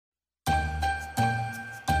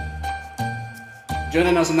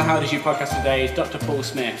Joining us on the How Did You podcast today is Dr. Paul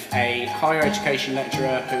Smith, a higher education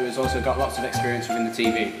lecturer who has also got lots of experience within the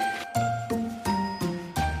TV.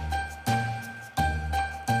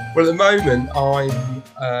 Well, at the moment, I'm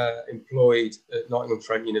employed at Nottingham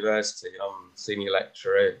Trent University. I'm senior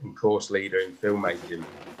lecturer and course leader in filmmaking.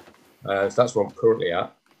 So that's what I'm currently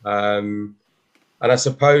at. And I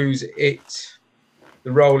suppose the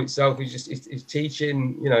role itself is just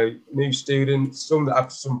teaching, new students, some that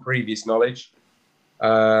have some previous knowledge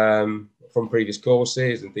from previous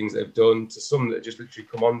courses and things that they've done, to some that just literally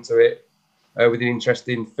come onto it with an interest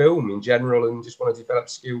in film in general and just want to develop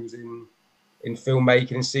skills in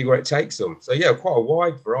filmmaking and see where it takes them. So yeah, quite a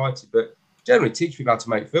wide variety, but generally teach people how to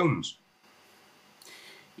make films.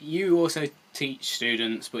 You also teach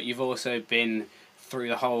students, but you've also been through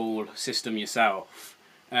the whole system yourself.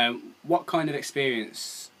 What kind of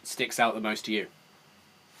experience sticks out the most to you?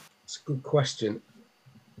 It's a good question.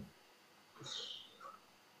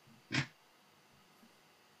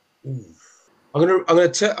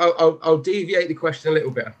 I'll deviate the question a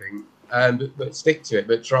little bit, I think, but stick to it,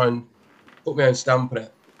 but try and put my own stamp on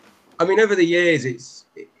it. I mean, over the years,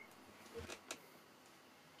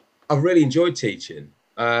 I've really enjoyed teaching.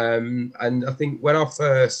 And I think when I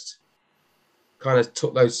first kind of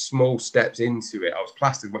took those small steps into it, I was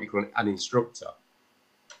classed as what you call an instructor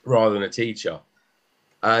rather than a teacher.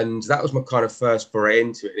 And that was my kind of first foray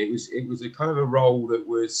into it. It was a kind of a role that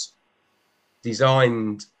was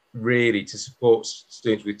designed really to support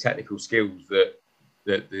students with technical skills that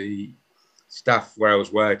the staff where I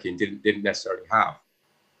was working didn't necessarily have.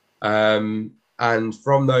 And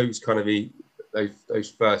from those kind of those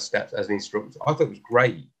first steps as an instructor, I thought it was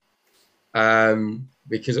great.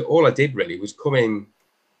 Because all I did really was come in,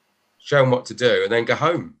 show them what to do, and then go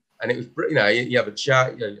home. And it was, you have a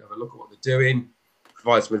chat, you have a look at what they're doing,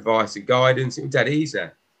 provide some advice and guidance. It was dead easy.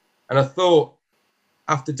 And I thought,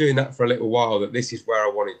 after doing that for a little while, that this is where I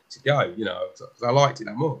wanted to go, because I liked it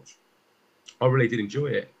that much. I really did enjoy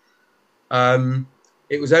it.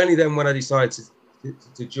 It was only then when I decided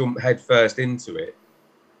to jump headfirst into it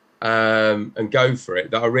and go for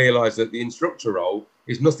it that I realised that the instructor role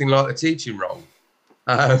is nothing like the teaching role.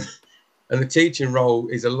 And the teaching role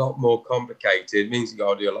is a lot more complicated. It means you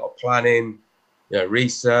got to do a lot of planning,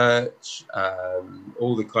 research,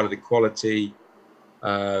 all the kind of the quality,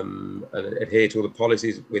 and adhere to all the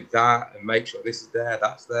policies with that, and make sure this is there,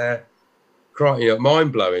 that's there.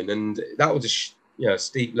 Mind blowing, and that was a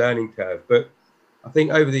steep learning curve. But I think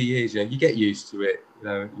over the years, you get used to it,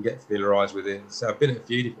 you get familiarised with it. So I've been at a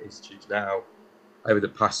few different institutes now over the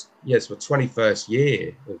past, it's my 21st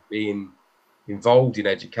year of being involved in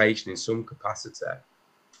education in some capacity.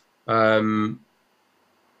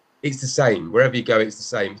 It's the same wherever you go. It's the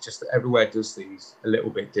same. It's just that everywhere does things a little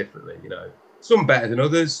bit differently. Some better than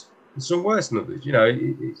others, and some worse than others.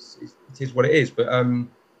 It is what it is. But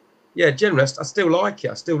generally, I still like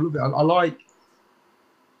it. I still love it. I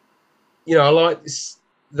like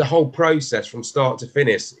the whole process from start to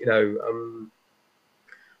finish.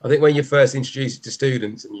 I think when you first introduce it to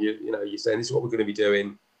students and you're saying this is what we're going to be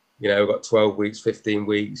doing. We've got 12 weeks, 15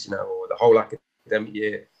 weeks, or the whole academic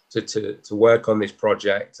year to work on this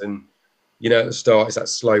project. And, at the start, it's that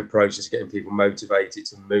slow process, getting people motivated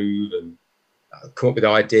to move and come up with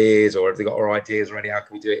ideas, or if they've got our ideas already, how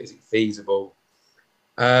can we do it? Is it feasible?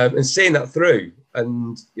 And seeing that through.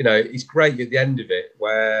 And, it's great at the end of it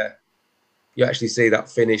where you actually see that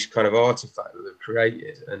finished kind of artifact that they've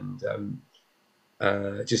created, and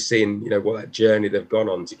just seeing, what that journey they've gone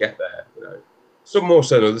on to get there, Some more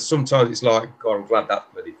so than others. Sometimes it's like, God, I'm glad that's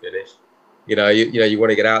bloody finished. You want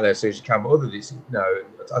to get out there as soon as you can. But others,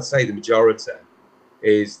 I'd say the majority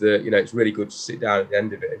is that, it's really good to sit down at the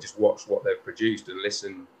end of it and just watch what they've produced and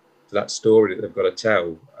listen to that story that they've got to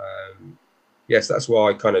tell. Yes, that's why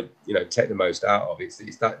I kind of, take the most out of it.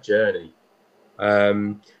 It's that journey.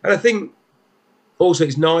 And I think also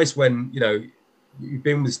it's nice when, you've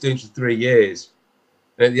been with the students for 3 years,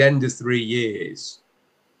 and at the end of 3 years,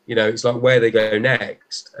 it's like where they go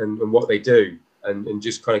next and what they do, and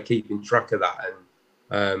just kind of keeping track of that.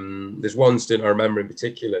 And there's one student I remember in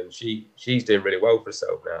particular, and she's doing really well for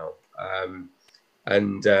herself now.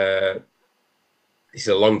 And this is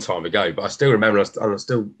a long time ago, but I still remember, I'm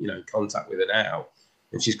still, in contact with her now.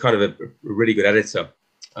 And she's kind of a really good editor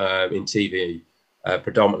in TV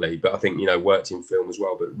predominantly, but I think, worked in film as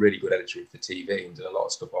well, but really good editor for TV and did a lot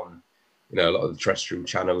of stuff on, a lot of the terrestrial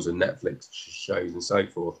channels and Netflix shows and so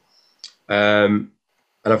forth. And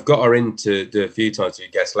I've got her in to do a few times to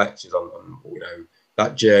do guest lectures on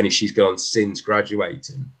that journey she's gone on since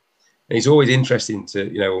graduating. And it's always interesting to,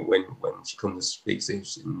 when she comes and speaks,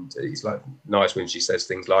 and it's like nice when she says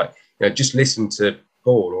things like, just listen to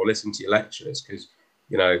Paul or listen to your lecturers, because,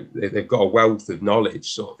 they've got a wealth of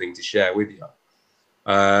knowledge sort of thing to share with you.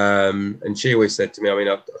 And she always said to me, I mean,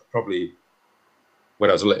 I probably, when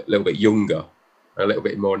I was a little bit younger, a little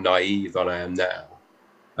bit more naive than I am now,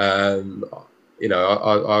 I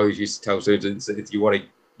always used to tell students that if you want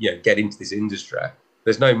to, get into this industry,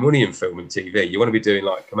 there's no money in film and TV. You want to be doing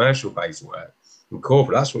like commercial-based work and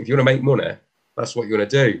corporate. That's what, if you want to make money, that's what you want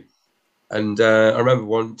to do. And I remember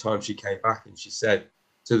one time she came back and she said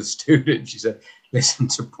to the student, she said, listen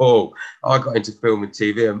to Paul, I got into film and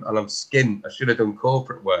TV and I'm skinned. I should have done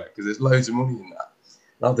corporate work because there's loads of money in that.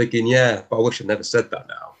 And I'm thinking, yeah, but I wish I'd never said that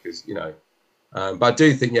now, because, but I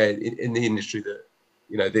do think, in the industry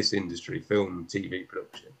that, this industry, film, TV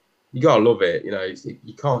production, you got to love it.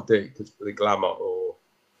 You can't do it because for the glamour or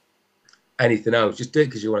anything else. Just do it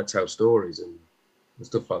because you want to tell stories and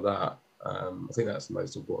stuff like that. I think that's the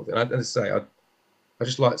most important thing. As I say, I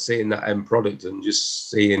just like seeing that end product and just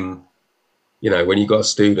seeing, when you got a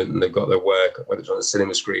student and they've got their work, whether it's on a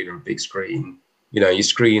cinema screen or a big screen, you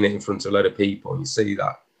screen it in front of a lot of people and you see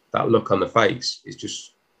that look on the face. It's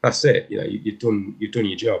just, that's it. You've done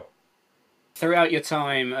your job. Throughout your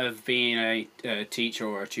time of being a teacher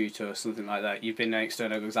or a tutor or something like that, you've been an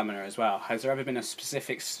external examiner as well. Has there ever been a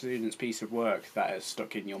specific student's piece of work that has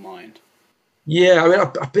stuck in your mind? Yeah, I mean,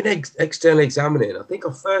 I've been external examining. I think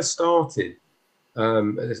I first started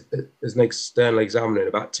as an external examiner in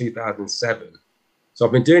about 2007. So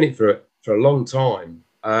I've been doing it for a long time.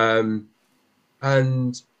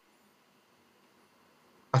 And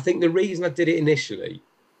I think the reason I did it initially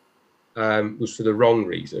was for the wrong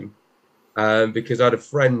reason. Because I had a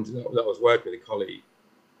friend that I was working with, a colleague,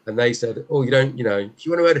 and they said, oh, if you want to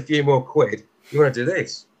earn a few more quid, you want to do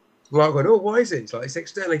this. I'm like, going, oh, why is it? It's like, it's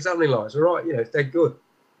external examining lights. All right, it's dead good.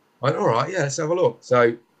 I went, all right, yeah, let's have a look.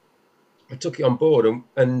 So I took it on board,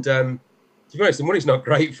 and to be honest, the money's not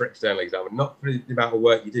great for external examining, not for the amount of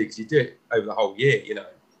work you do, because you do it over the whole year,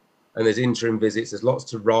 and there's interim visits, there's lots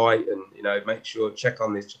to write, and, make sure, check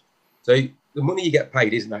on this. So the money you get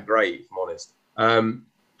paid isn't that great, if I'm honest.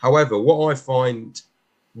 However, what I find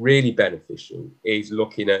really beneficial is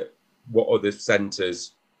looking at what other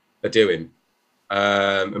centres are doing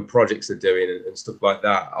and projects are doing and stuff like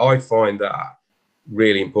that. I find that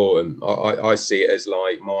really important. I see it as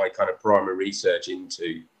like my kind of primary research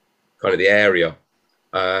into kind of the area.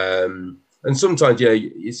 And sometimes,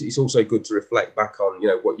 it's also good to reflect back on,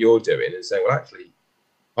 what you're doing and say, well, actually,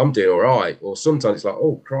 I'm doing all right. Or sometimes it's like,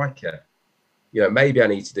 oh, crikey, maybe I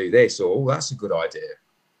need to do this, or, oh, that's a good idea.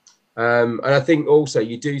 And I think also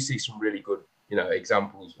you do see some really good,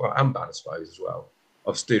 examples, well, and bad, I suppose, as well,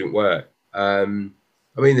 of student work. I mean,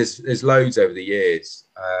 there's loads over the years,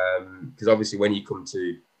 because obviously when you come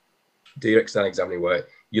to do your external examining work,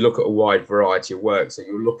 you look at a wide variety of work. So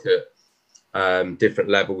you look at different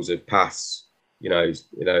levels of pass,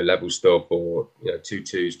 level stuff, or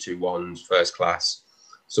 2-2s, 2-1s, first class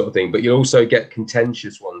sort of thing. But you also get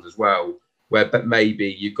contentious ones as well, where maybe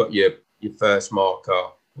you've got your first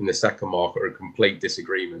marker and the second marker are a complete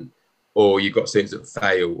disagreement, or you've got students that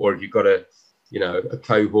fail, or if you've got a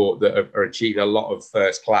cohort that are achieving a lot of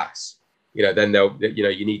first class, then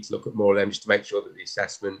you need to look at more of them just to make sure that the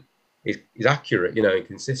assessment is accurate, and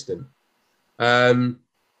consistent. So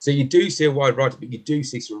you do see a wide variety, but you do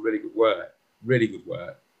see some really good work.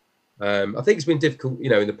 I think it's been difficult,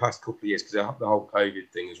 in the past couple of years because of the whole COVID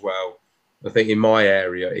thing as well. I think in my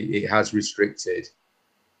area, it has restricted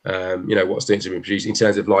what students have been producing in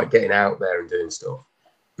terms of like getting out there and doing stuff.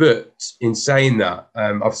 But in saying that,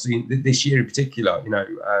 I've seen this year in particular, at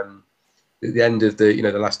the end of the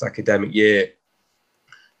last academic year,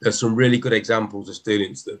 there's some really good examples of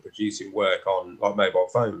students that are producing work on like mobile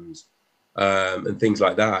phones and things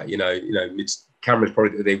like that. It's cameras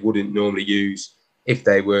probably that they wouldn't normally use if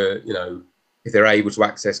they were, if they're able to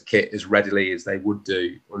access kit as readily as they would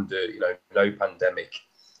do under, no pandemic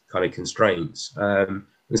kind of constraints.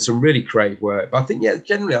 There's some really creative work. But I think,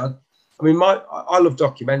 generally, I love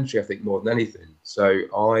documentary, I think, more than anything. So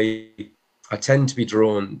I tend to be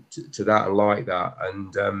drawn to that and like that.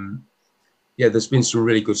 And there's been some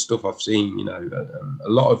really good stuff I've seen, a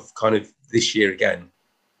lot of kind of this year again,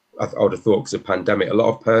 I would have thought because of pandemic, a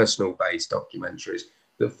lot of personal based documentaries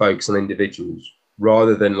that focus on individuals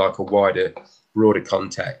rather than like a wider, broader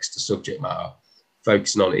context, the subject matter,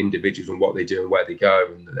 focusing on individuals and what they do and where they go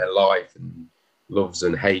and their life and loves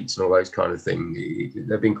and hates and all those kind of things.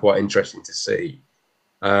 They've been quite interesting to see.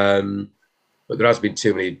 But there has been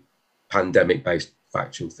too many pandemic-based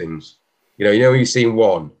factual things. When you've seen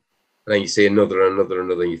one and then you see another and another and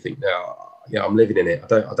another, and you think, no, yeah, I'm living in it. I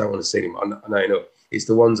don't want to see them. I know enough. It's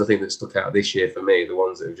the ones I think that stuck out this year for me, the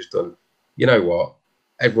ones that have just done, you know what?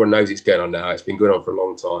 Everyone knows it's going on now. It's been going on for a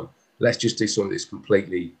long time. Let's just do something that's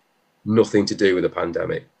completely nothing to do with the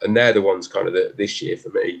pandemic. And they're the ones kind of that this year for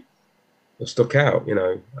me have stuck out, you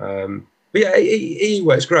know. But yeah,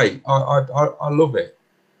 anyway, it's great. I love it.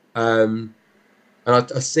 And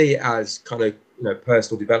I see it as kind of, you know,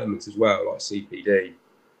 personal development as well, like CPD.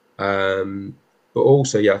 But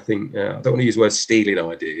also, yeah, I think, I don't want to use the word stealing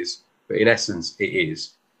ideas, but in essence, it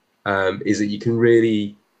is that you can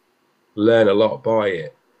really learn a lot by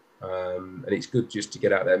it. And it's good just to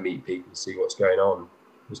get out there, meet people, and see what's going on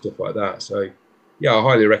and stuff like that. So, yeah, I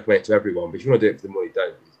highly recommend it to everyone. But if you want to do it for the money,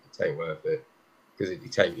 don't. It ain't worth it. Because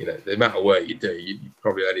it take, you know, the amount of work you do, you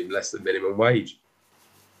probably earn less than minimum wage.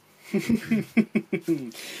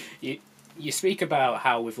 You speak about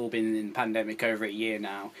how we've all been in the pandemic over a year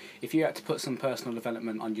now. If you had to put some personal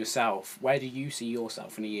development on yourself, where do you see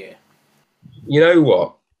yourself in a year? You know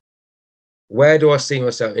what? Where do I see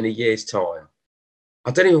myself in a year's time?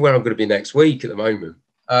 I don't even know where I'm going to be next week at the moment.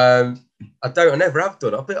 I never have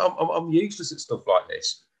done. I'm useless at stuff like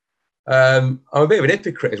this. I'm a bit of an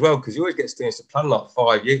hypocrite as well, because you always get students to plan like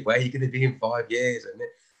 5 years. Where are you going to be in 5 years?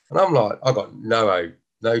 And I'm like, I got no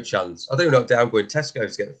chance. I don't even know what day I'm going to Tesco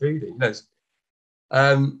to get the food in. You know,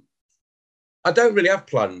 I don't really have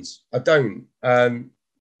plans. I don't.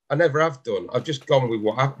 I never have done. I've just gone with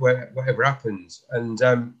whatever happens. And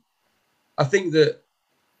I think that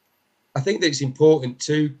it's important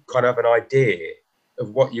to kind of have an idea of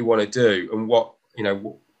what you want to do and what, you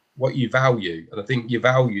know, what you value. And I think your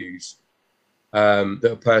values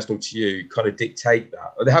that are personal to you kind of dictate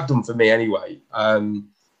that. Or they have done for me anyway.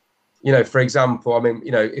 You know, for example, I mean,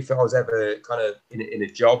 you know, if I was ever kind of in a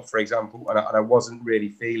job, for example, and I wasn't really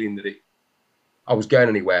feeling that I was going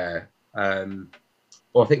anywhere,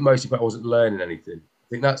 or I think mostly if I wasn't learning anything. I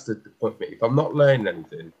think that's the point for me. If I'm not learning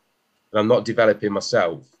anything and I'm not developing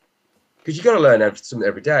myself, because you've got to learn something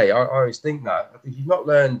every day. I always think that if you've not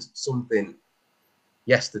learned something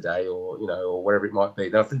yesterday, or, you know, or whatever it might be,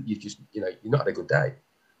 then I think you've just, you know, you're not had a good day.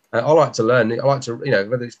 I like to learn. I like to, you know,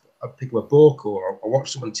 whether it's I pick up a book or I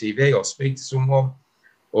watch someone on TV or speak to someone,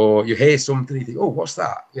 or you hear something, you think, oh, what's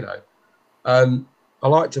that? You know, I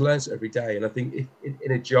like to learn every day. And I think if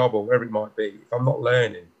in a job or wherever it might be, if I'm not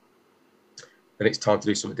learning, then it's time to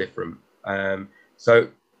do something different. So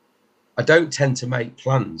I don't tend to make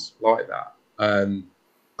plans like that.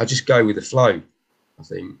 I just go with the flow, I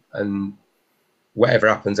think, and whatever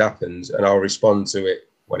happens, and I'll respond to it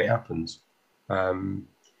when it happens.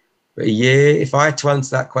 But a year, if I had to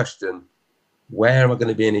answer that question, where am I going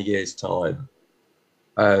to be in a year's time?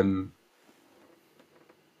 One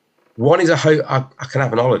is I can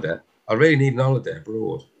have an holiday. I really need an holiday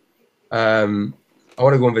abroad. I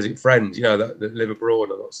want to go and visit friends, you know, that live abroad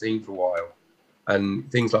and I've not seen for a while, and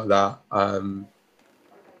things like that. But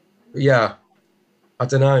yeah, I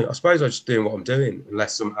don't know. I suppose I'm just doing what I'm doing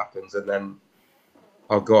unless something happens, and then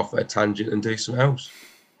I'll go off at a tangent and do something else.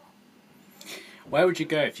 Where would you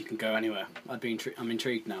go if you could go anywhere? I'm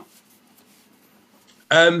intrigued now.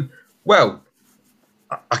 Well,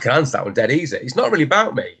 I can answer that one dead easy. It's not really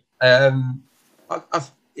about me.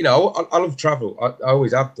 I've you know, I love travel. I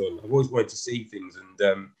always have done. I've always wanted to see things,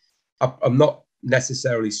 and I'm not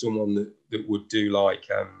necessarily someone that would do like.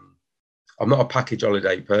 I'm not a package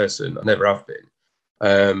holiday person. I never have been.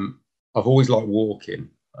 I've always liked walking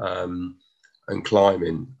and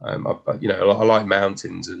climbing. You know, I like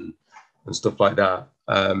mountains and stuff like that.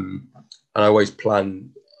 And I always plan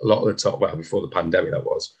a lot of the time, well, before the pandemic, that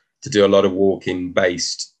was, to do a lot of walking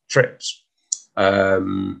based trips,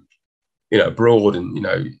 you know, abroad, and, you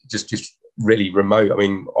know, just really remote. I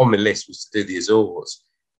mean, on my list was to do the Azores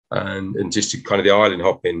and just to kind of the island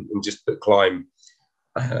hopping and just climb,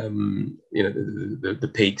 you know,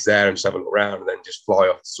 the peaks there and just have a look around and then just fly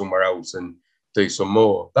off to somewhere else and do some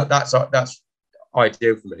more. That's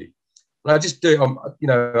ideal for me. And I just do it. You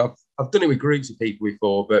know, I've done it with groups of people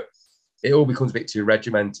before, but it all becomes a bit too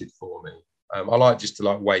regimented for me. I like just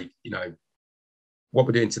to wake, you know, what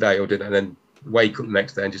we're doing today, or and then wake up the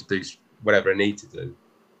next day and just do whatever I need to do.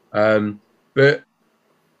 But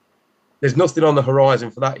there's nothing on the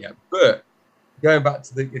horizon for that yet. But going back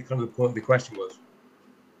to the kind of the point of the question was,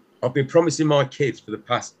 I've been promising my kids for the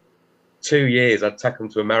past 2 years I'd take them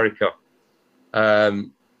to America.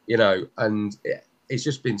 You know, and it's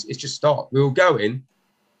just stopped. We were going,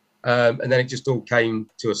 and then it just all came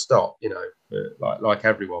to a stop, you know, like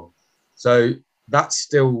everyone. So that's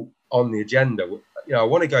still on the agenda. You know, I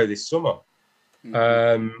want to go this summer.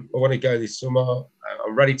 I want to go this summer.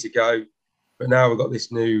 I'm ready to go, But now we've got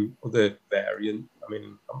this new other variant. I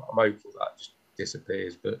mean, I'm hopeful that just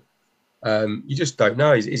disappears, but you just don't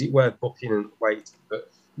know. Is it worth booking and waiting?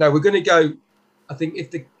 But no, we're going to go. I think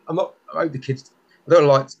I hope the kids. I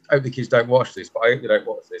hope the kids don't watch this, but I hope they don't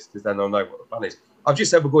watch this because then they'll know what the plan is. I've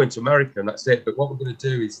just said we're going to America and that's it. But what we're going to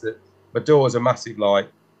do is that my daughter's a massive like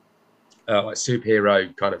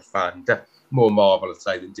superhero kind of fan, more Marvel, I'd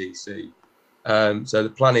say, than DC. So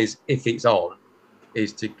the plan is, if it's on,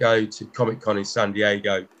 is to go to Comic-Con in San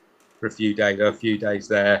Diego for a few days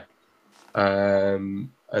there, and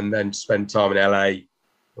then spend time in LA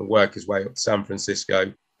and work his way up to San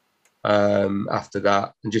Francisco after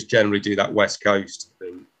that, and just generally do that West Coast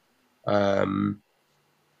thing.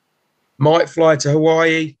 Might fly to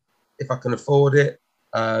Hawaii if I can afford it,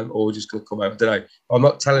 or we're just going to come out. I don't know. I'm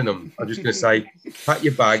not telling them. I'm just going to say, pack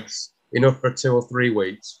your bags, enough for 2 or 3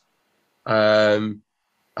 weeks, and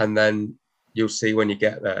then you'll see when you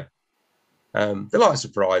get there. They like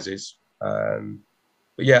surprises. But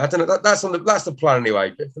yeah, I don't know. That's the plan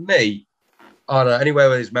anyway. But for me, I don't know, anywhere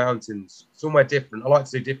where there's mountains, somewhere different. I like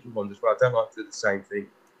to do different ones as well. I don't like to do the same thing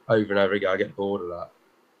over and over again. I get bored of that.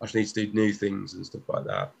 I just need to do new things and stuff like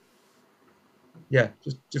that. Yeah,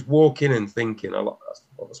 just walking and thinking.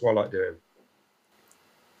 That's what I like doing.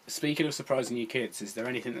 Speaking of surprising your kids, is there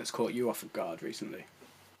anything that's caught you off guard recently?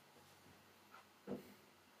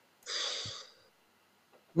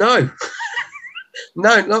 No,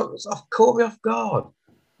 no, caught me off guard.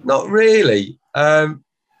 Not really. I'm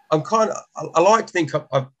kind of. I like to think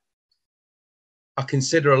I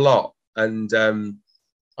consider a lot, and I'm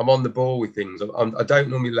on the ball with things. I don't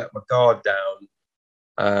normally let my guard down,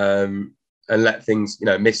 and let things,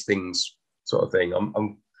 miss things, sort of thing.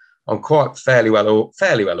 I'm quite fairly well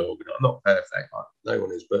organised. I'm not perfect, no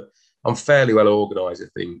one is, but I'm fairly well organised, I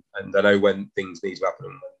think, and I know when things need to happen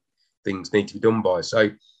and when things need to be done by. So,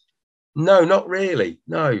 no, not really.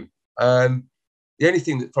 No. The only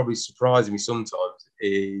thing that probably surprises me sometimes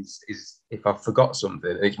is if I forgot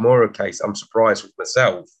something. And it's more a case I'm surprised with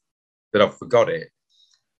myself that I've forgot it.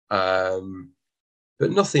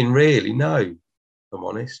 But nothing really. No, if I'm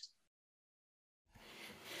honest.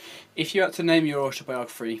 If you had to name your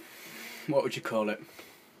autobiography, what would you call it,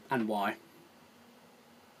 and why?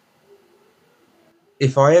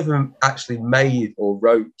 If I ever actually made or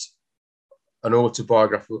wrote an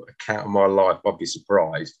autobiographical account of my life, I'd be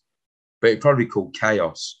surprised. But it'd probably be called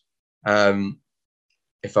Chaos,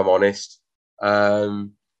 if I'm honest. Not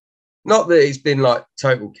that it's been like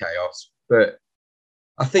total chaos, but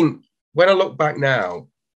I think when I look back now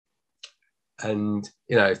and,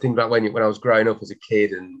 think about when I was growing up as a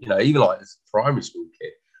kid and, even like as a primary school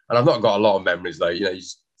kid, and I've not got a lot of memories though, you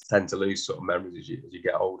just tend to lose sort of memories as you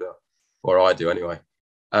get older, or I do anyway.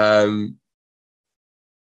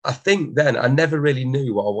 I think then I never really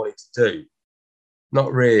knew what I wanted to do.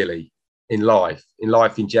 Not really in life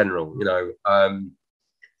in general,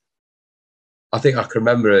 I think I can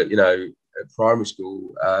remember, at primary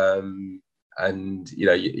school, and,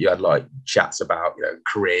 you had like chats about,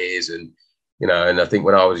 careers and, and I think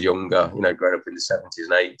when I was younger, growing up in the 70s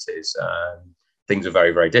and 80s, things are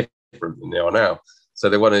very, very different than they are now. So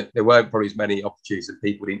there weren't probably as many opportunities and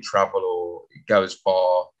people didn't travel or go as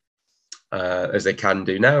far as they can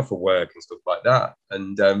do now for work and stuff like that.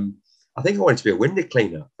 And I think I wanted to be a window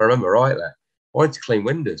cleaner, if I remember rightly. I wanted to clean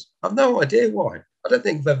windows. I've no idea why. I don't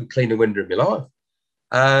think I've ever cleaned a window in my life.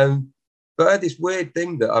 But I had this weird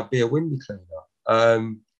thing that I'd be a window cleaner.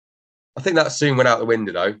 I think that soon went out the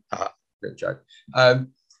window though. No joke.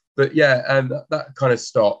 But yeah, that kind of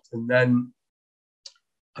stopped. And then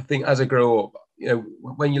I think as I grew up,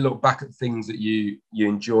 when you look back at things that you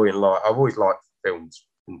enjoy in life, I've always liked films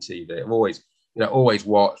and TV. I've always, always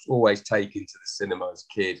watched, always taken to the cinema as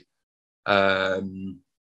a kid. I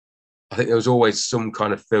think there was always some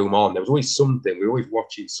kind of film on. There was always something. We were always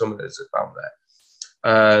watching some of it as a family.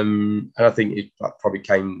 And I think it probably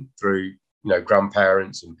came through,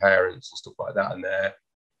 grandparents and parents and stuff like that and their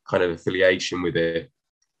kind of affiliation with it.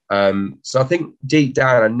 So I think deep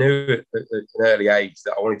down, I knew at an early age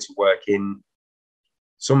that I wanted to work in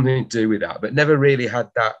something to do with that, but never really had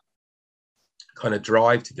that kind of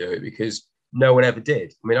drive to do it because no one ever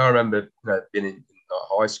did. I mean, I remember being in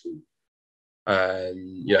high school,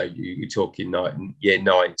 you're talking year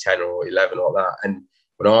 9, 10 or 11 or that. And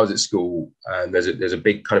when I was at school, there's a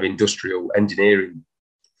big kind of industrial engineering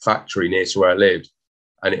factory near to where I lived,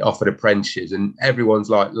 and it offered apprenticeships. And everyone's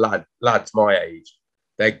like, lads my age,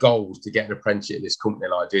 their goals to get an apprenticeship at this company,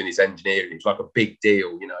 like doing this engineering. It's like a big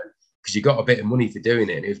deal, because you got a bit of money for doing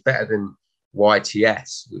it. And it was better than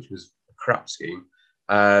YTS, which was a crap scheme.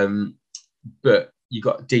 But you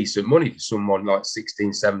got decent money for someone like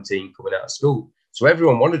 16, 17 coming out of school. So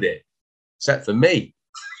everyone wanted it, except for me.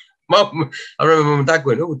 Mum, I remember Mum and Dad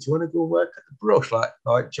going, "Oh, do you want to go work at the brush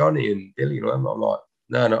like Johnny and Billy?" And I'm like,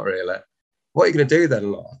 "No, not really. What are you going to do then?"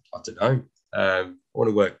 I'm like, "I don't know. I want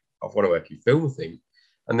to work in film, I think."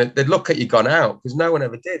 And they'd look at you gone out because no one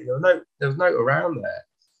ever did. There was no around there.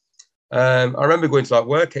 I remember going to like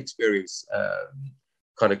work experience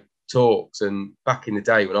kind of talks, and back in the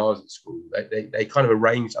day when I was at school, they kind of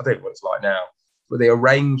arranged. I don't know what it's like now, but they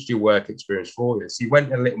arranged your work experience for you. So you went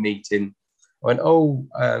to a little meeting. I went, "Oh,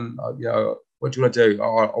 what do you want to do?"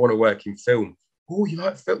 "Oh, I want to work in film." "Oh, you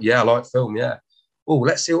like film?" "Yeah, I like film. Yeah." "Oh,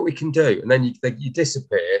 let's see what we can do." And then you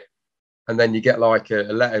disappear, and then you get like a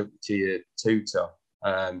letter to your tutor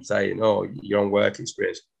saying, "Oh, you're on work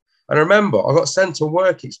experience." And I remember I got sent on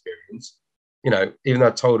work experience, even though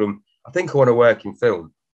I told them, "I think I want to work in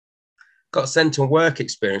film." Got sent on work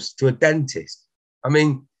experience to a dentist. I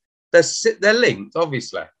mean, they're linked,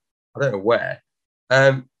 obviously. I don't know where.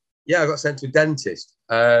 Yeah, I got sent to a dentist.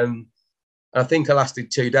 I think I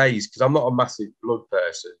lasted 2 days because I'm not a massive blood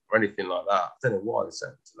person or anything like that. I don't know why they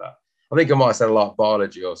sent me to that. I think I might have said a lot of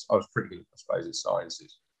biology, or I was pretty good, I suppose, at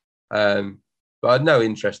sciences. But I had no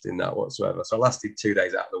interest in that whatsoever. So I lasted 2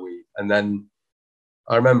 days out of the week. And then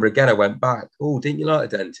I remember again, I went back. "Oh, didn't you like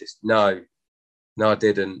a dentist?" No, I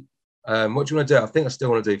didn't. "What do you want to do?" "I think I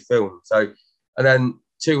still want to do film." So, and then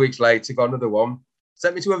 2 weeks later, got another one.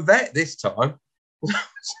 Sent me to a vet this time.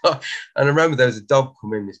 And I remember there was a dog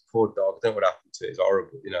come in, this poor dog. I don't know what happened to it. It's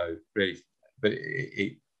horrible, really. But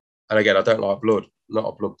and again, I don't like blood. I'm not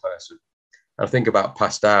a blood person. And I think about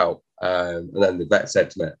passed out. And then the vet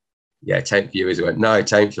said to me, "Yeah, it ain't for you." He went, "No,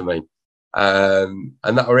 it ain't for me." And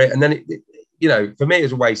that were it. And then for me, it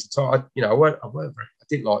was a waste of time. I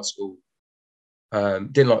didn't like school.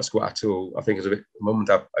 Didn't like school at all. I think it was a bit. Mum and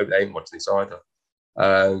Dad, they ain't watching this either.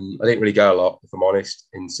 I didn't really go a lot, if I'm honest,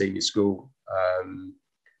 in senior school.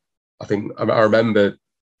 I think I remember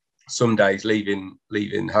some days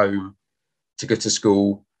leaving home to go to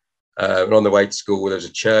school, and on the way to school there was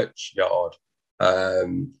a churchyard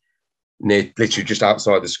near, literally just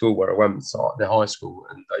outside the school where I went, so the high school,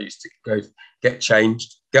 and I used to go get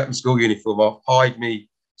changed, get my school uniform off, hide me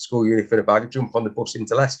school uniform in a bag, jump on the bus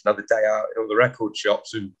into Leicester, another day out in all the record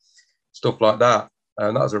shops and stuff like that.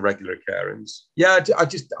 And that was a regular occurrence. Yeah, I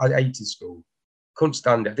hated school. Couldn't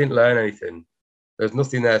stand it. I didn't learn anything. There was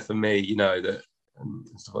nothing there for me, that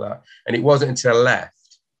and stuff like that. And it wasn't until I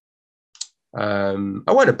left. I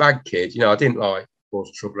wasn't a bad kid, I didn't like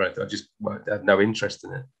cause trouble or anything. I just had no interest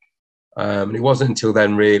in it. And it wasn't until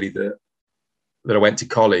then really that I went to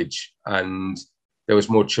college and there was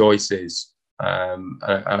more choices.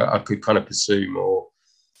 I could kind of pursue more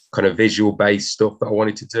kind of visual based stuff that I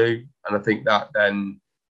wanted to do. And I think that then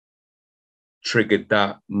triggered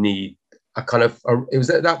that need. It was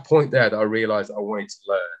at that point there that I realized that I wanted to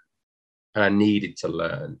learn and I needed to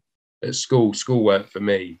learn. At school weren't for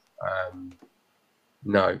me.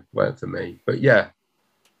 No, weren't for me. But yeah,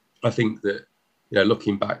 I think that,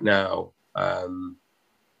 looking back now, I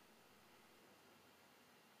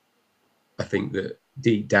think that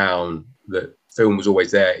deep down that film was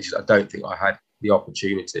always there. It's just, I don't think I had the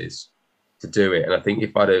opportunities to do it. And I think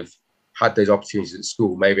if I'd have had those opportunities at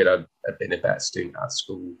school, maybe I'd have been a better student at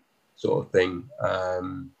school, sort of thing,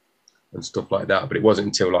 and stuff like that. But it wasn't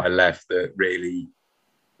until I left that really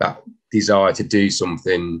that desire to do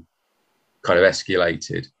something kind of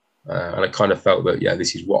escalated. And I kind of felt that, yeah,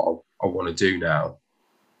 this is what I want to do now.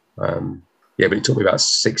 Yeah, but it took me about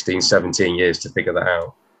 16, 17 years to figure that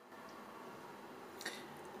out.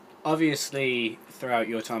 Obviously, throughout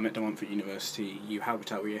your time at De Montfort University, you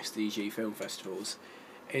helped out with SDG film festivals.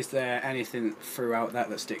 Is there anything throughout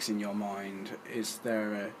that sticks in your mind? Is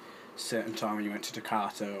there a certain time when you went to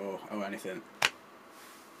Jakarta or anything?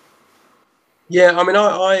 Yeah, I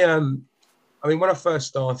mean, when I first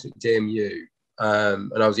started at DMU,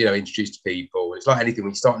 and I was, introduced to people, it's like anything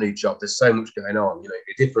when you start a new job. There's so much going on,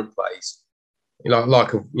 a different place.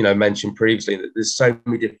 Like I mentioned previously, that there's so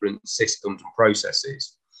many different systems and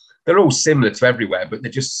processes. They're all similar to everywhere, but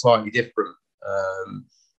they're just slightly different,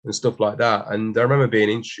 and stuff like that. And I remember being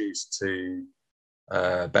introduced to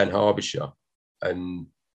Ben Harbisher, and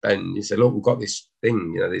Ben, he said, "Look, we've got this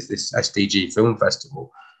thing, this SDG film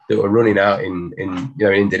festival that we're running out in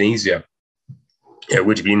Indonesia.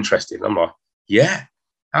 Would you be interested?" And I'm like, "Yeah,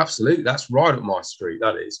 absolutely. That's right up my street.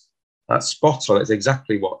 That's spot on. It's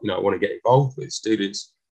exactly what I want to get involved with.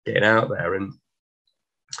 Students getting out there." And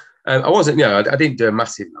I wasn't, I didn't do a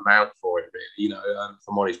massive amount for it really. If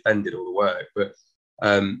I'm honest, Ben did all the work, but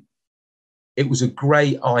it was a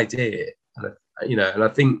great idea, and I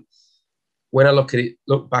think when I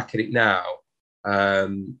look back at it now,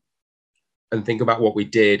 and think about what we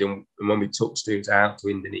did, and when we took students out to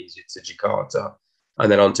Indonesia, to Jakarta,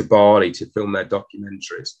 and then on to Bali to film their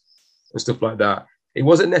documentaries and stuff like that, it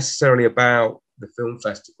wasn't necessarily about the film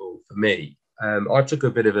festival for me. I took a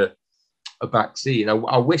bit of a back seat, and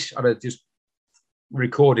I wish I'd have just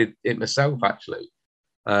recorded it myself, actually,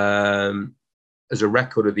 as a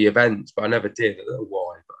record of the events, but I never did. I don't know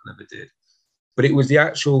why, but I never did. But it was the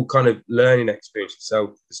actual kind of learning experience itself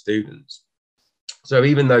for the students. So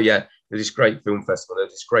even though, yeah, there's this great film festival,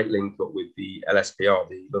 there's this great link up with the LSPR,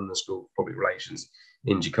 the London School of Public Relations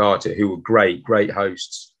in Jakarta, who were great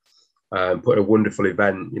hosts, put a wonderful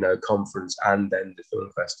event, conference, and then the film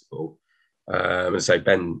festival. And say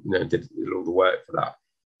Ben, did all the work for that.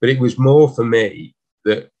 But it was more for me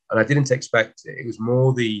that, and I didn't expect it. It was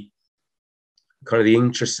more the kind of the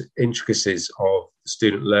intricacies of the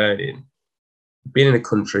student learning, being in a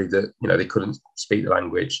country that they couldn't speak the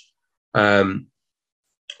language,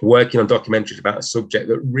 working on documentaries about a subject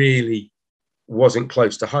that really wasn't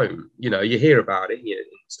close to home. You hear about it, and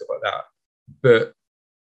stuff like that, but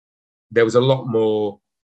there was a lot more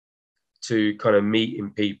to kind of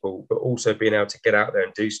meeting people, but also being able to get out there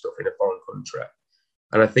and do stuff in a foreign country.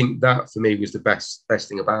 And I think that for me was the best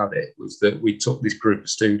thing about it, was that we took this group of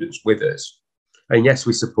students with us. And yes,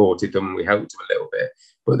 we supported them, we helped them a little bit,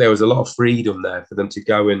 but there was a lot of freedom there for them to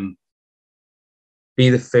go and be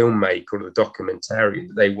the filmmaker or the documentarian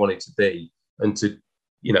that they wanted to be, and to,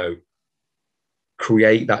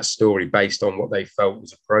 create that story based on what they felt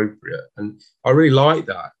was appropriate. And I really like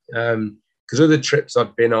that. Because other trips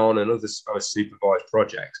I'd been on and other kind of supervised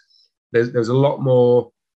projects, there's a lot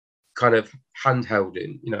more kind of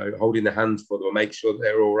hand-holding, holding the hands for them and make sure that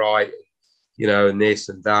they're all right, and this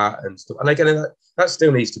and that and stuff. And again, that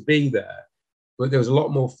still needs to be there, but there was a lot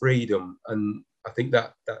more freedom, and I think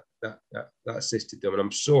that assisted them. And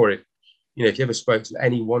I'm sure if you ever spoke to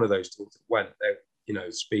any one of those talks that went,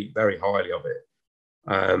 they speak very highly of it.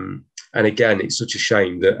 And again, it's such a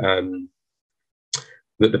shame that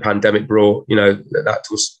that the pandemic brought that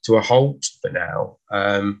to a halt for now.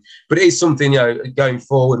 But it is something, going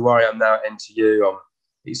forward where I am now at NTU,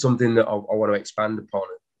 it's something that I want to expand upon,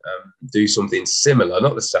 and do something similar,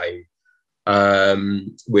 not the same,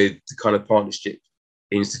 with the kind of partnership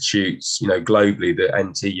institutes, globally that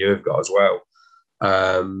NTU have got as well.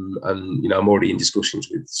 And I'm already in discussions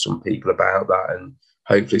with some people about that, and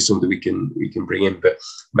hopefully it's something we can bring in, but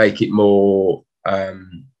make it more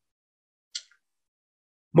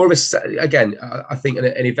of a, again, I think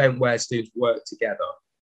an event where students work together,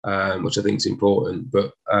 which I think is important,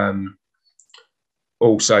 but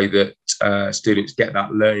also that students get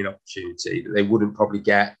that learning opportunity that they wouldn't probably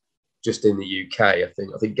get just in the UK. I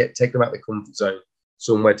think take them out of the comfort zone,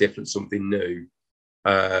 somewhere different, something new,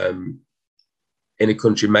 in a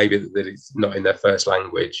country maybe that it's not in their first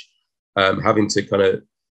language, having to kind of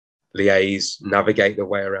liaise, navigate their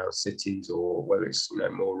way around cities, or whether it's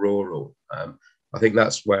more rural. I think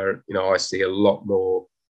that's where I see a lot more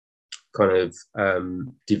kind of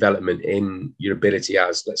development in your ability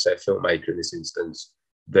as, let's say, a filmmaker in this instance,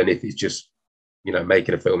 than if it's just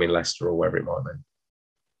making a film in Leicester or wherever it might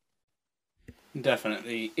be.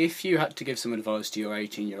 Definitely. If you had to give some advice to your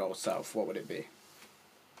 18-year-old self, what would it be?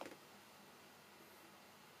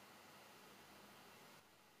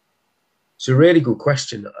 It's a really good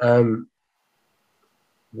question.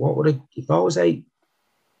 What would if I was 8?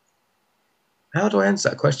 How do I answer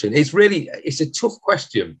that question? It's a tough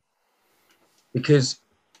question, because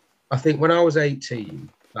I think when I was 18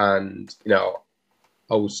 and,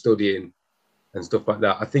 I was studying and stuff like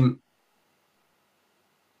that, I think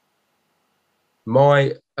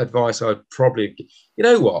my advice I'd probably,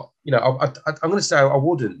 I'm going to say I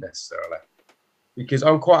wouldn't necessarily, because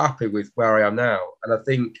I'm quite happy with where I am now. And I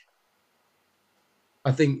think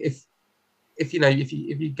if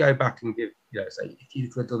you go back and give, say, if you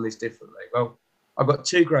could have done this differently, well, I've got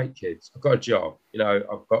 2 great kids, I've got a job,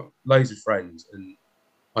 I've got loads of friends, and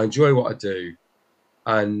I enjoy what I do.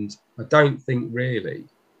 And I don't think really,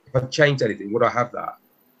 if I'd changed anything, would I have that?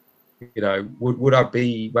 Would I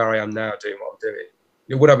be where I am now doing what I'm doing?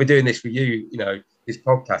 Would I be doing this for you, this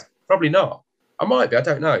podcast? Probably not. I might be, I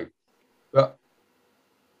don't know. But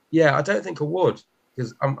yeah, I don't think I would,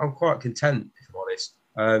 because I'm quite content, if I'm honest.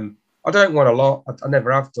 I don't want a lot. I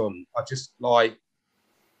never have done. I just like,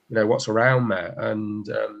 what's around there. And,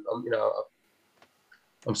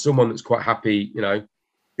 I'm someone that's quite happy,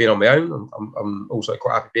 being on my own. I'm also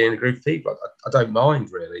quite happy being in a group of people. I don't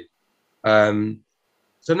mind, really.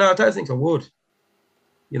 So no, I don't think I would.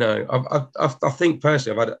 I think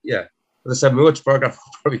personally, as I said, my watch program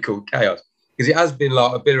probably called Chaos. because it has been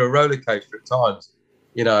like a bit of a roller coaster at times,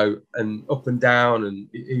 you know, and up and down, and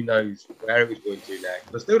who knows where it was going to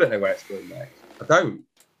next. I still don't know where it's going next. I don't,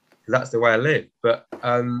 because that's the way I live. But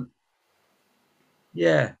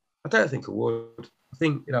yeah, I don't think I would. I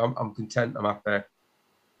think, you know, I'm content. I'm happy.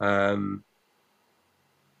 And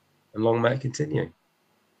long may it continue.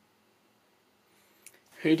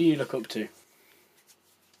 Who do you look up to?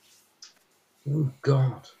 Oh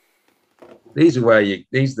God, these are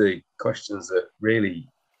the questions that really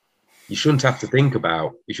you shouldn't have to think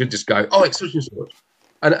about. You should just go, oh, it's such and such.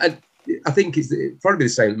 And I think it's probably the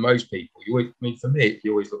same with most people. You always, I mean, for me,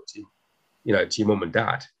 you always look to, you know, to your mum and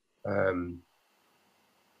dad.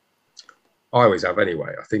 I always have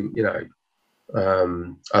anyway. I think, you know,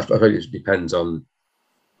 I think it depends on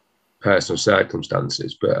personal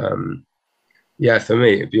circumstances, but yeah, for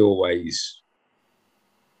me, it'd be always,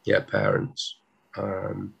 yeah, parents.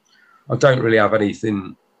 I don't really have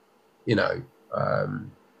anything, you know,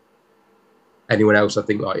 anyone else. I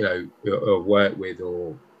think, like, you know, or work with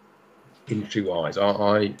or industry wise.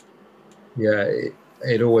 Yeah,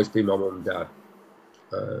 it'd always be my mum and dad.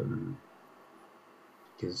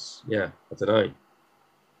 Because yeah, I don't know,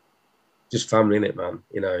 just family in it, man.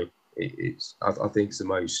 You know, it's I think it's the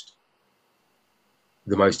most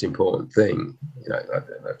important thing. You know, I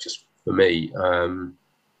don't know, just for me.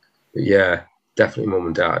 But yeah, definitely mum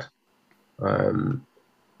and dad.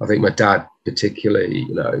 I think my dad particularly,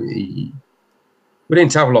 you know, we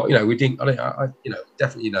didn't have a lot, you know, we didn't, you know,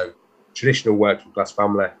 definitely, you know, traditional working class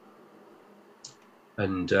family,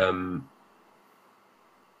 and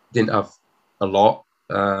didn't have a lot,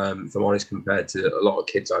 if I'm honest, compared to a lot of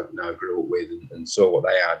kids I grew up with and saw what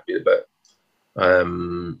they had. But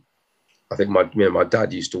I think my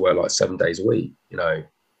dad used to work like 7 days a week, you know,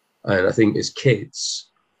 and I think as kids,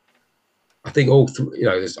 I think you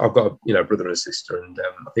know, I've got a, you know, brother and a sister, and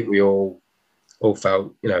I think we all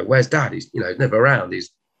felt, you know, where's dad? He's, you know, never around. He's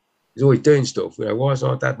always doing stuff. You know, why is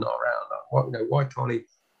our dad not around? Like, what, you know, why can't he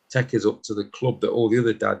take us up to the club that all the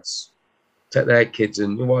other dads take their kids,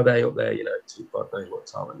 and why are they up there, you know, to God knows what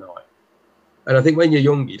time of night? And I think when you're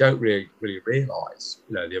young, you don't really realise,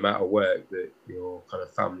 you know, the amount of work that your kind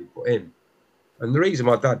of family put in. And the reason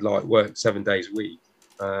my dad like worked 7 days a week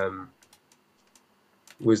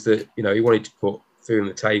was that, you know, he wanted to put food on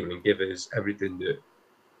the table and give us everything that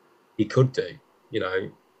he could do, you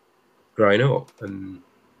know, growing up. And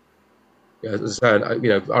you know, as I say, you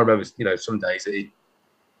know, I remember, you know, some days that he'd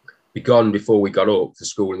be gone before we got up for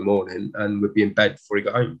school in the morning, and we'd be in bed before he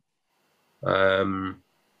got home.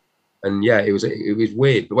 And yeah, it was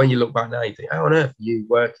weird. But when you look back now, you think, how on earth are you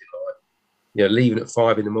working, like, you know, leaving at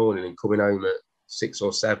 5 in the morning and coming home at 6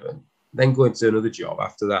 or 7, then going to another job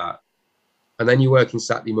after that, and then you're working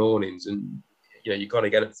Saturday mornings, and you know, you've got to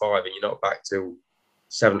get at 5 and you're not back till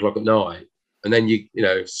 7 o'clock at night. And then you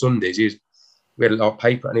know, Sundays we had a lot of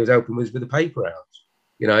paper, and he was helping us with the paper out.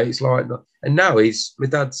 You know, it's like, and now my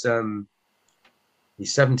dad's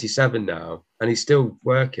he's 77 now, and he's still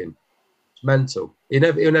working. It's mental.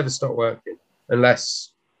 He'll never stop working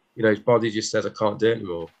unless, you know, his body just says I can't do it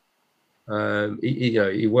anymore. You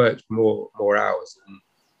know, he works more hours than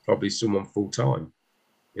probably someone full time.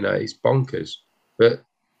 You know, it's bonkers. But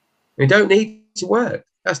he don't need to work.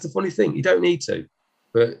 That's the funny thing. He don't need to,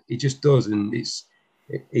 but he just does, and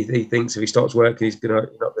he thinks if he starts working, he's not going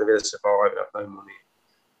to be able to survive and have no money,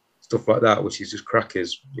 stuff like that, which is just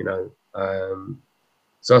crackers, you know.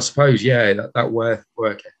 So I suppose, yeah, that work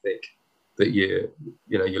ethic that you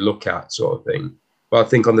look at, sort of thing. But I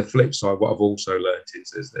think on the flip side, what I've also learned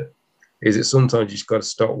is that sometimes you just got to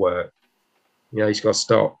stop work. You know, you just got to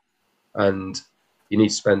stop, and you need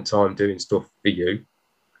to spend time doing stuff for you,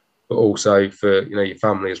 but also for, you know, your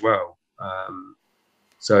family as well.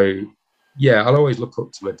 So yeah, I'll always look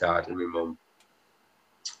up to my dad and my mum,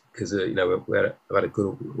 because you know, I've had a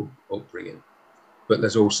good upbringing. But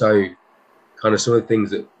there's also kind of some of the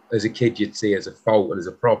things that as a kid you'd see as a fault and as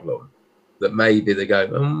a problem, that maybe they go,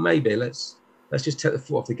 oh, maybe let's just take the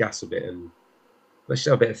foot off the gas a bit, and let's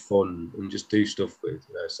have a bit of fun and just do stuff with,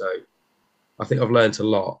 you know. So I think I've learned a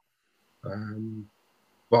lot,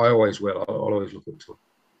 but I always will. I'll always look up to them.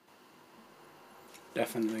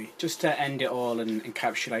 Definitely. Just to end it all and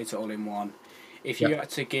encapsulate it all in one, if you had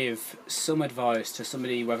to give some advice to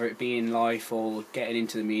somebody, whether it be in life or getting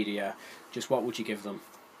into the media, just what would you give them?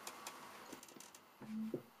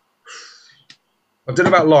 I don't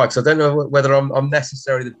know about life, because I don't know whether I'm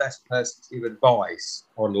necessarily the best person to give advice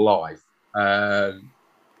on life. But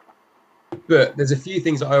there's a few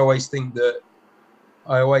things that I always think that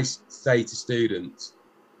I always say to students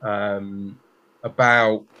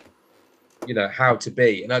about, you know, how to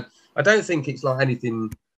be. And I don't think it's like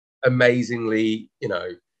anything amazingly, you know,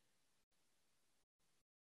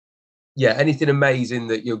 yeah, anything amazing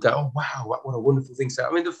that you'll go, oh wow, what a wonderful thing. So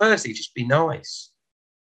I mean, the first thing, just be nice.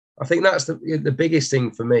 I think that's the biggest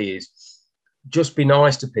thing for me is just be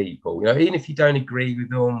nice to people. You know, even if you don't agree with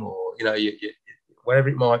them, or you know, whatever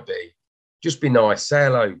it might be, just be nice. Say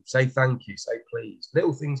hello, say thank you, say please.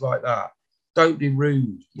 Little things like that. Don't be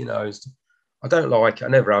rude. You know, I don't like it. I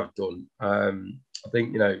never have done. I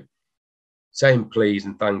think, you know, saying please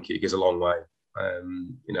and thank you goes a long way.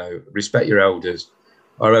 You know, respect your elders.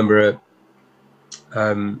 I remember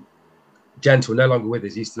a gentleman, no longer with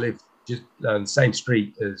us, used to live just on the same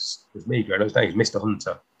street as me growing up. His name was Mr.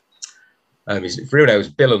 Hunter. His real name was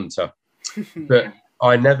Bill Hunter, but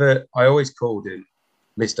I always called him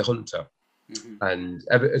Mr. Hunter. Mm-hmm. And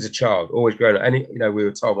as a child, always growing up, you know, we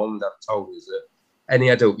were told, Mum and Dad told us that any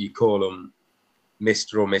adult you call them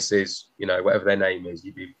Mr. or Mrs., you know, whatever their name is,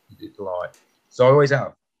 you'd be polite. So I always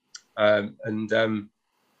have.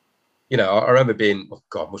 You know, I remember being, oh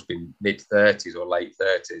God, must have been mid-30s or late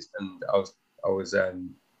 30s. And I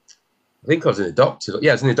think I was in the doctor's.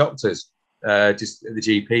 Yeah, I was in the doctor's, just at the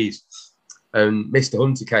GP's. And Mr.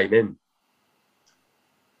 Hunter came in.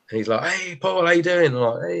 And he's like, hey, Paul, how you doing? I'm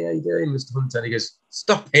like, hey, how you doing, Mr. Hunter? And he goes,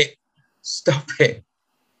 stop it.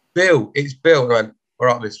 Bill, it's Bill. And I went, all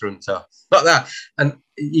right, Mr. Hunter. Like that. And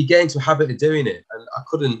you get into a habit of doing it. And I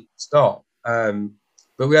couldn't stop.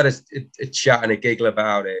 But we had a chat and a giggle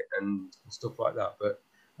about it and stuff like that. But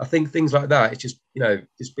I think things like that, it's just, you know,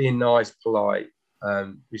 just being nice, polite,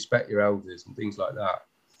 respect your elders and things like that.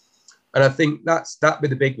 And I think that'd be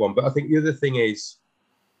the big one. But I think the other thing is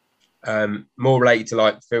more related to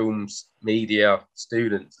like films, media,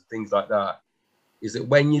 students and things like that, is that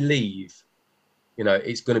when you leave, you know,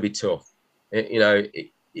 it's going to be tough.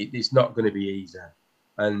 It's not going to be easy.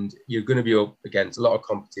 And you're going to be up against a lot of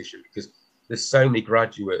competition because there's so many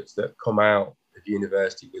graduates that come out of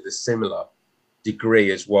university with a similar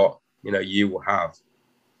degree as what, you know, you will have.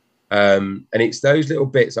 And it's those little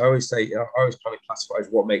bits. I always say, you know, I always kind of classify as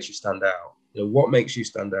what makes you stand out. You know, what makes you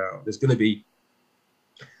stand out? There's going to be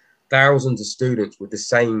thousands of students with the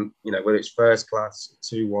same, you know, whether it's first class,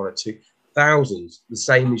 2-1 or 2, thousands, the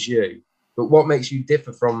same as you. But what makes you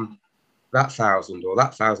differ from that thousand or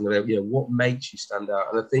that thousand? You know, what makes you stand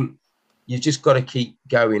out? And I think you've just got to keep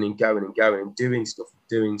going and going and going and doing stuff.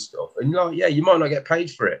 And like, yeah, you might not get paid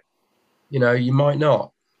for it. You know, you might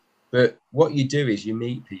not. But what you do is you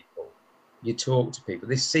meet people, you talk to people,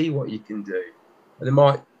 they see what you can do. And they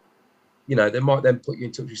might then put you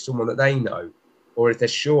in touch with someone that they know. Or if they're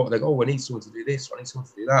short, they go, oh, I need someone to do this, or I need someone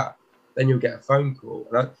to do that. Then you'll get a phone call.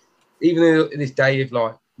 And even in this day of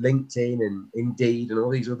like LinkedIn and Indeed and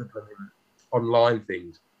all these other online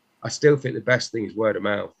things, I still think the best thing is word of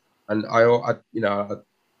mouth. And I'd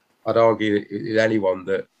argue with anyone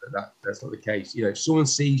that's not the case. You know, if someone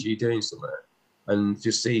sees you doing something and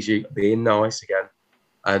just sees you being nice again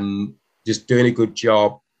and just doing a good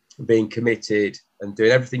job, being committed and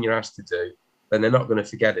doing everything you're asked to do, then they're not going to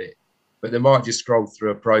forget it. But they might just scroll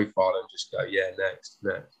through a profile and just go, yeah, next.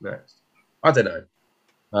 I don't know.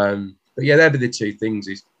 But yeah, that'd be the two things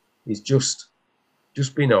is just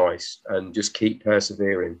be nice and just keep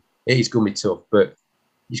persevering. It is going to be tough, but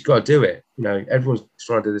you've got to do it. You know, everyone's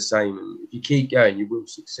trying to do the same. And if you keep going, you will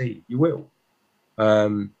succeed. You will.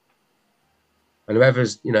 And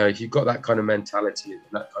whoever's, you know, if you've got that kind of mentality and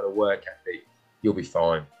that kind of work ethic, you'll be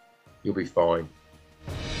fine. You'll be fine.